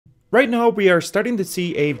Right now, we are starting to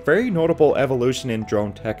see a very notable evolution in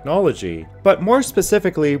drone technology, but more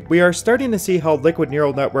specifically, we are starting to see how liquid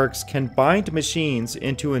neural networks can bind machines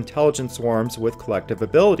into intelligent swarms with collective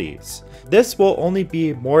abilities. This will only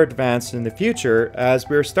be more advanced in the future as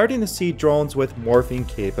we are starting to see drones with morphing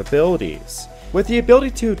capabilities. With the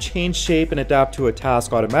ability to change shape and adapt to a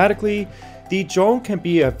task automatically, the drone can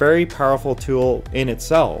be a very powerful tool in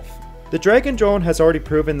itself. The Dragon drone has already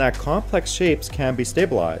proven that complex shapes can be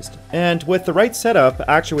stabilized, and with the right setup,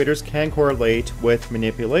 actuators can correlate with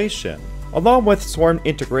manipulation. Along with swarm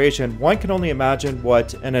integration, one can only imagine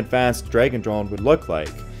what an advanced Dragon drone would look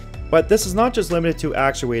like. But this is not just limited to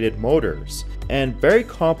actuated motors, and very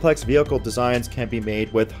complex vehicle designs can be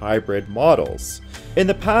made with hybrid models. In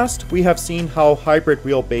the past, we have seen how hybrid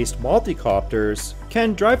wheel-based multicopters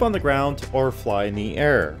can drive on the ground or fly in the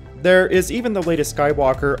air. There is even the latest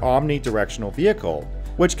Skywalker omnidirectional vehicle,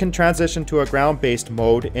 which can transition to a ground-based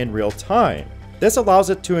mode in real time. This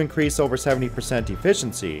allows it to increase over 70%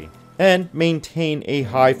 efficiency and maintain a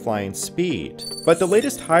high flying speed. But the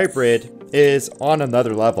latest hybrid is on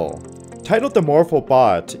another level. Titled the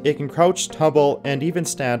Morphobot, it can crouch, tumble, and even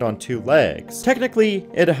stand on 2 legs. Technically,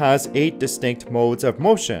 it has 8 distinct modes of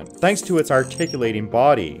motion, thanks to its articulating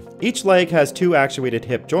body. Each leg has 2 actuated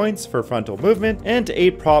hip joints for frontal movement, and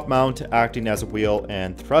a prop mount acting as a wheel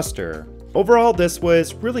and thruster. Overall, this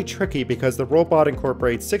was really tricky because the robot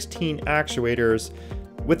incorporates 16 actuators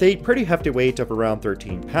with a pretty hefty weight of around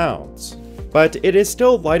 13 pounds. But it is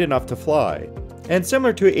still light enough to fly. And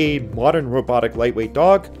similar to a modern robotic lightweight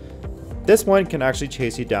dog, this one can actually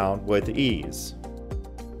chase you down with ease.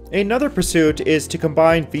 Another pursuit is to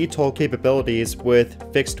combine VTOL capabilities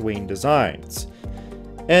with fixed-wing designs.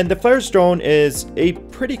 And the Flares drone is a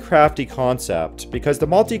pretty crafty concept because the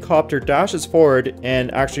multicopter dashes forward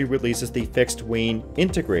and actually releases the fixed-wing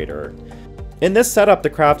integrator. In this setup, the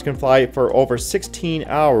craft can fly for over 16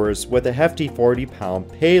 hours with a hefty 40-pound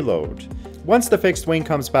payload. Once the fixed wing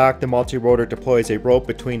comes back, the multi-rotor deploys a rope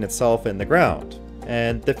between itself and the ground.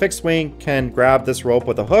 And the fixed wing can grab this rope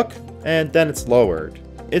with a hook, and then it's lowered.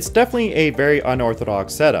 It's definitely a very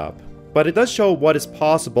unorthodox setup, but it does show what is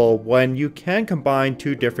possible when you can combine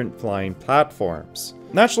 2 different flying platforms.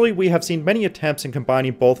 Naturally, we have seen many attempts in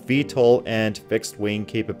combining both VTOL and fixed wing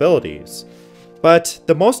capabilities. But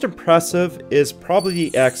the most impressive is probably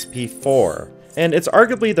the XP4, and it's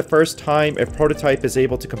arguably the first time a prototype is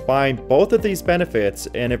able to combine both of these benefits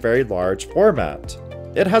in a very large format.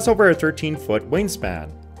 It has over a 13-foot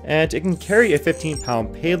wingspan, and it can carry a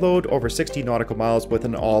 15-pound payload over 60 nautical miles with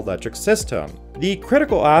an all-electric system. The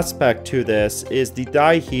critical aspect to this is the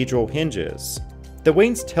dihedral hinges. The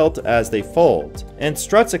wings tilt as they fold, and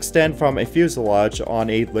struts extend from a fuselage on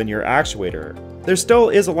a linear actuator. There still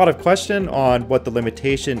is a lot of question on what the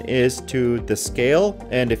limitation is to the scale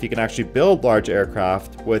and if you can actually build large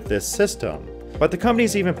aircraft with this system. But the company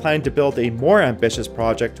is even planning to build a more ambitious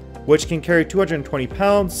project which can carry 220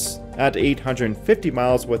 pounds at 850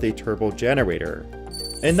 miles with a turbo generator.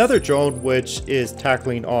 Another drone which is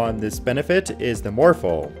tackling on this benefit is the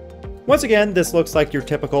Morpho. Once again, this looks like your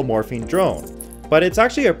typical morphing drone, but it's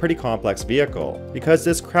actually a pretty complex vehicle because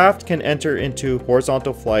this craft can enter into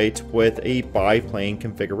horizontal flight with a biplane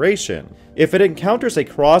configuration. If it encounters a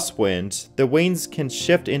crosswind, the wings can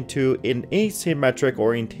shift into an asymmetric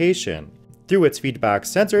orientation. Through its feedback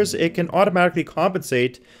sensors, it can automatically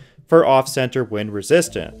compensate for off-center wind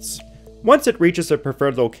resistance. Once it reaches a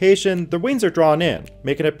preferred location, the wings are drawn in,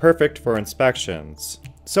 making it perfect for inspections.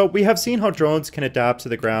 So we have seen how drones can adapt to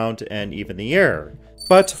the ground and even the air.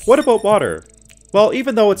 But what about water? Well,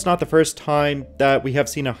 even though it's not the first time that we have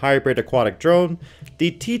seen a hybrid aquatic drone,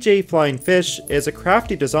 the TJ Flying Fish is a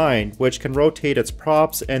crafty design which can rotate its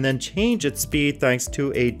props and then change its speed thanks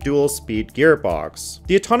to a dual-speed gearbox.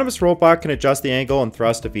 The autonomous robot can adjust the angle and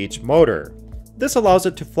thrust of each motor. This allows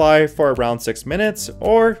it to fly for around 6 minutes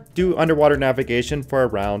or do underwater navigation for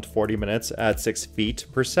around 40 minutes at 6 feet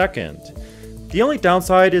per second. The only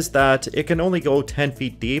downside is that it can only go 10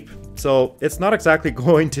 feet deep, so it's not exactly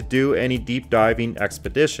going to do any deep diving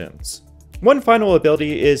expeditions. One final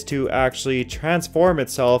ability is to actually transform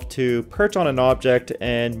itself to perch on an object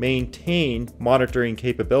and maintain monitoring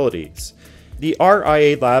capabilities. The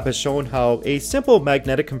RIA lab has shown how a simple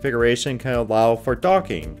magnetic configuration can allow for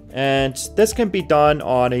docking, and this can be done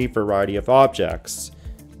on a variety of objects.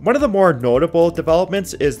 One of the more notable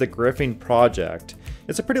developments is the Griffin project.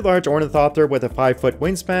 It's a pretty large ornithopter with a 5-foot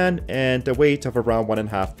wingspan and a weight of around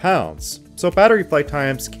 1.5 pounds, so battery flight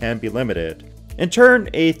times can be limited. In turn,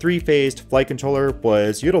 a 3-phased flight controller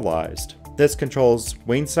was utilized. This controls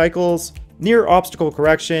wing cycles, near obstacle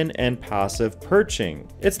correction, and passive perching.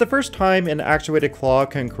 It's the first time an actuated claw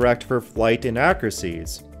can correct for flight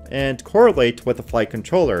inaccuracies, and correlate with the flight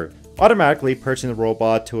controller, automatically perching the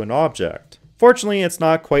robot to an object. Fortunately, it's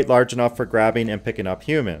not quite large enough for grabbing and picking up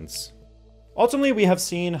humans. Ultimately, we have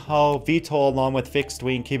seen how VTOL along with fixed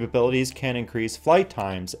wing capabilities can increase flight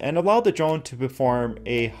times and allow the drone to perform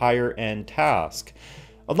a higher end task.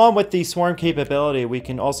 Along with the swarm capability, we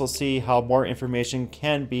can also see how more information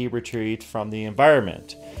can be retrieved from the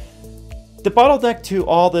environment. The bottleneck to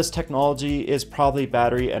all this technology is probably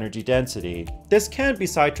battery energy density. This can be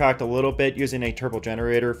sidetracked a little bit using a turbo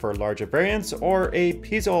generator for larger variants or a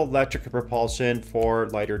piezoelectric propulsion for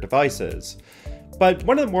lighter devices. But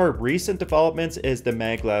one of the more recent developments is the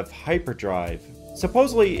maglev hyperdrive.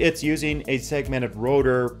 Supposedly it's using a segmented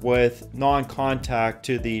rotor with non-contact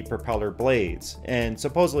to the propeller blades, and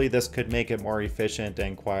supposedly this could make it more efficient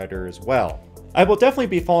and quieter as well. I will definitely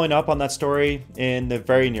be following up on that story in the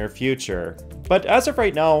very near future. But as of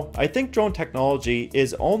right now, I think drone technology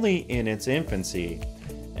is only in its infancy.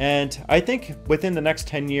 And I think within the next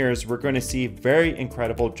 10 years, we're going to see very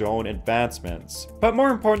incredible drone advancements. But more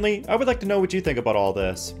importantly, I would like to know what you think about all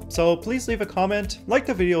this. So please leave a comment, like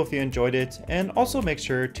the video if you enjoyed it, and also make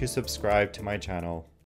sure to subscribe to my channel.